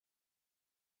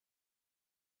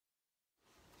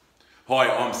Hi,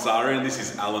 I'm Sari and this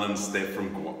is Alan and Steph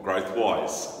from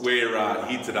Growthwise. We're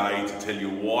here today to tell you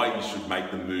why you should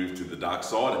make the move to the dark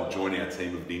side and join our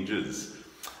team of ninjas.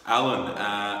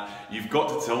 Alan, you've got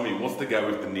to tell me what's the go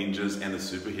with the ninjas and the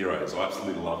superheroes. I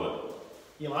absolutely love it.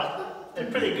 You like them? They're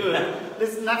pretty good.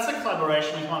 Listen, that's a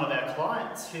collaboration with one of our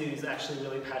clients who's actually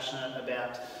really passionate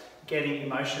about getting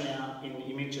emotion out in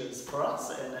images for us,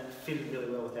 and it fitted really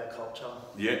well with our culture.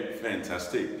 Yeah,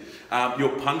 fantastic. Your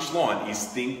punchline is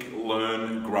think,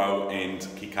 learn, grow and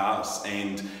kick ass,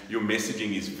 and your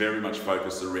messaging is very much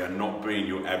focused around not being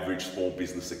your average small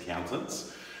business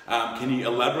accountants. Can you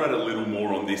elaborate a little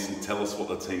more on this and tell us what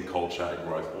the team culture at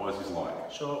Growthwise is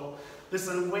like? Sure.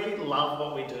 Listen, we love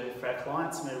what we do for our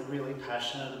clients and we're really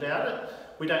passionate about it.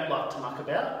 We don't like to muck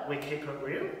about, we keep it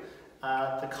real.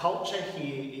 The culture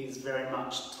here is very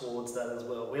much towards that as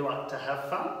well. We like to have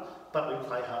fun, but we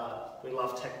play hard. We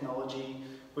love technology.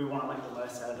 We want to make the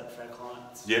most out of it for our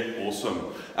clients. Yeah,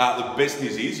 awesome. The best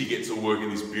news is you get to work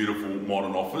in this beautiful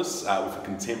modern office with a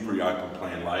contemporary open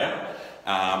plan layout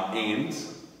and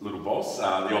little boss,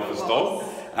 the office dog.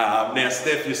 Now,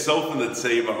 Steph, yourself and the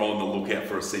team are on the lookout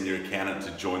for a senior accountant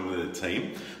to join the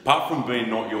team. Apart from being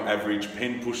not your average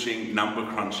pen pushing, number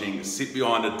crunching, sit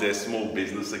behind a desk small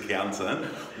business accountant,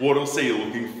 what else are you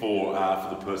looking for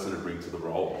the person to bring to the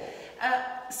role?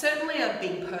 Certainly a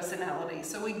big personality.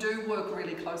 So we do work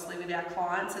really closely with our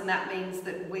clients, and that means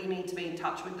that we need to be in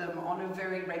touch with them on a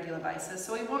very regular basis.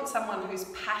 So we want someone who's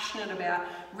passionate about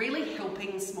really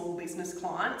helping small business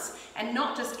clients, and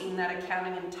not just in that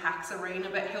accounting and tax arena,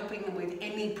 but helping them with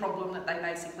any problem that they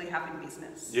basically have in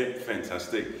business. Yeah,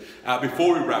 fantastic.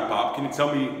 Before we wrap up, can you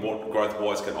tell me what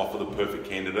Growthwise can offer the perfect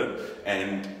candidate,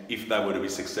 and if they were to be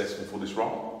successful for this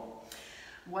role?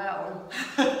 Well,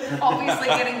 obviously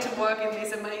getting to work in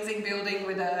this amazing building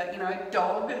with a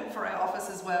dog for our office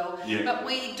as well. Yeah. But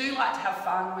we do like to have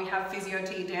fun. We have physio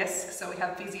to your desk, so we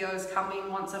have physios come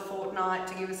in once a fortnight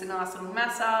to give us a nice little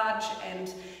massage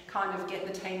and kind of get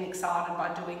the team excited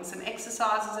by doing some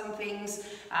exercises and things.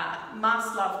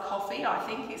 Must love coffee, I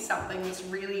think, is something that's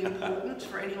really important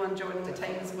for anyone joining the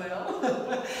team as well.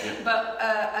 Yeah. But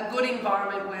a good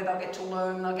environment where they'll get to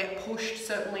learn, they'll get pushed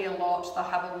certainly a lot, they'll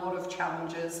have a lot of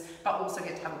challenges, but also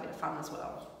get to have a bit of fun as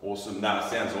well. Awesome. No, it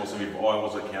sounds awesome. If I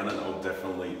was an accountant, I would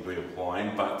definitely be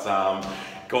applying. But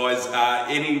guys,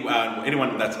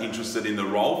 anyone that's interested in the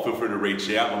role, feel free to reach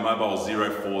out. My mobile is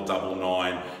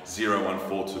 0499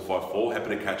 014 254. Happy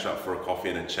to catch up for a coffee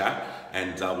and a chat,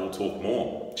 and we'll talk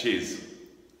more. Cheers.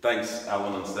 Thanks,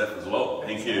 Alan and Steph, as well.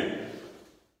 Thank you.